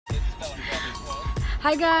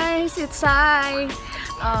Hi guys, it's Sai.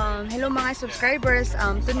 Hello mga subscribers.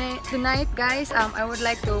 Tonight guys, I would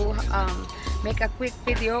like to make a quick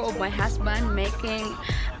video of my husband making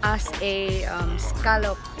us a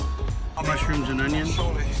scallop. Mushrooms and onions?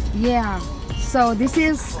 Yeah. So this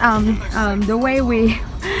is the way we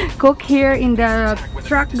cook here in the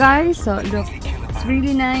truck, guys. So look, it's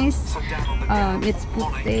really nice.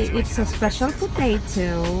 It's a special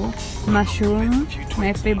potato, mushroom,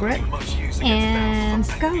 my favorite, and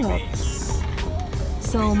scallops.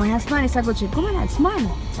 So my husband is a good chef. Come on,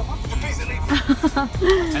 smile.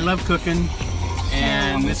 I love cooking,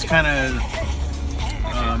 and this kind of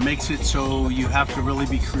makes it so you have to really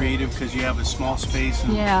be creative because you have a small space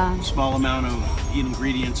and a small amount of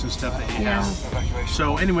ingredients and stuff that you have.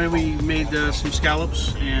 So anyway, we made some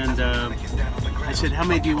scallops, and I said, how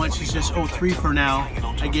many do you want? She says, oh, 3 for now.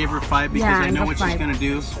 I gave her 5 because I know what she's going to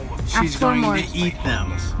do. She's going to eat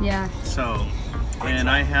them. Yeah. So, and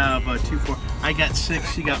I have 2 for. I got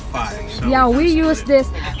 6. She got 5. So yeah, we use this.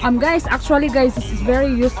 Guys, actually, guys, this is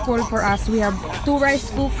very useful for us. We have 2 rice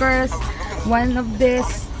cookers, one of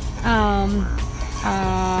this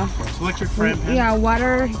electric frying pan. Yeah,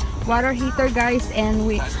 water heater, guys. And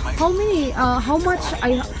we how much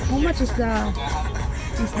is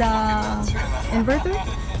the inverter?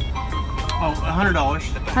 Oh, $100.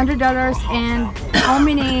 $100. And how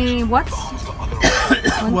many watts?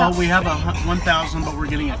 Well, we have a 1,000, but we're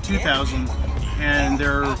getting a 2,000, and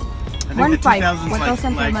they're, I think the 2,000 is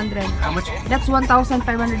 1,500. like, how much? That's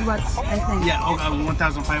 1,500 watts, I think. Yeah,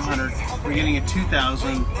 1,500. We're getting a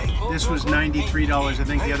 2,000. This was $93. I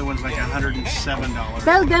think the other one's like $107.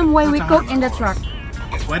 Tell them why we cook in the truck.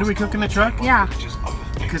 Why do we cook in the truck? Yeah.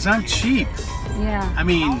 Because I'm cheap. Yeah. I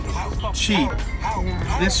mean, cheap.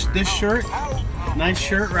 Yeah. This shirt, nice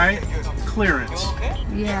shirt, right? Clearance.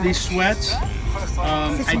 Yeah. These sweats,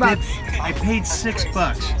 I paid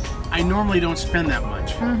 $6. I normally don't spend that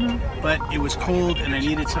much, but it was cold and I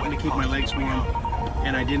needed something to keep my legs warm,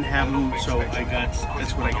 and I didn't have them, so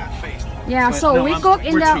that's what I got. Yeah, but so no, we cook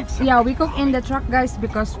in the truck, guys,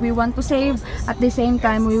 because we want to save. At the same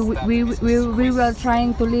time, we will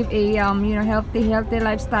trying to live a healthy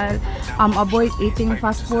lifestyle. Avoid eating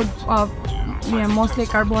fast food, mostly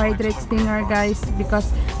carbohydrates dinner, guys,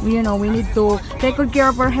 because we need to take good care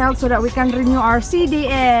of our health so that we can renew our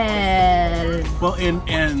CDL. Well, and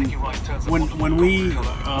when we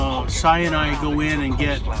Sai and I go in and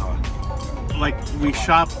get, like, we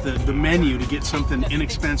shop the menu to get something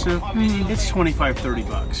inexpensive, it's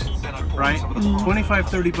 $25–30, right?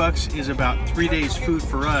 $25–30 is about 3 days food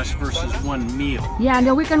for us versus 1 meal. Yeah, and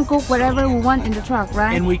then we can cook whatever we want in the truck,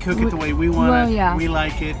 right? And we cook it the way we want it. Yeah. We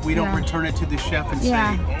like it. We don't return it to the chef and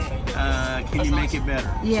say, can you make it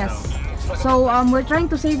better? Yes. So we're trying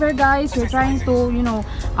to save her, guys. We're trying to,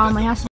 my husband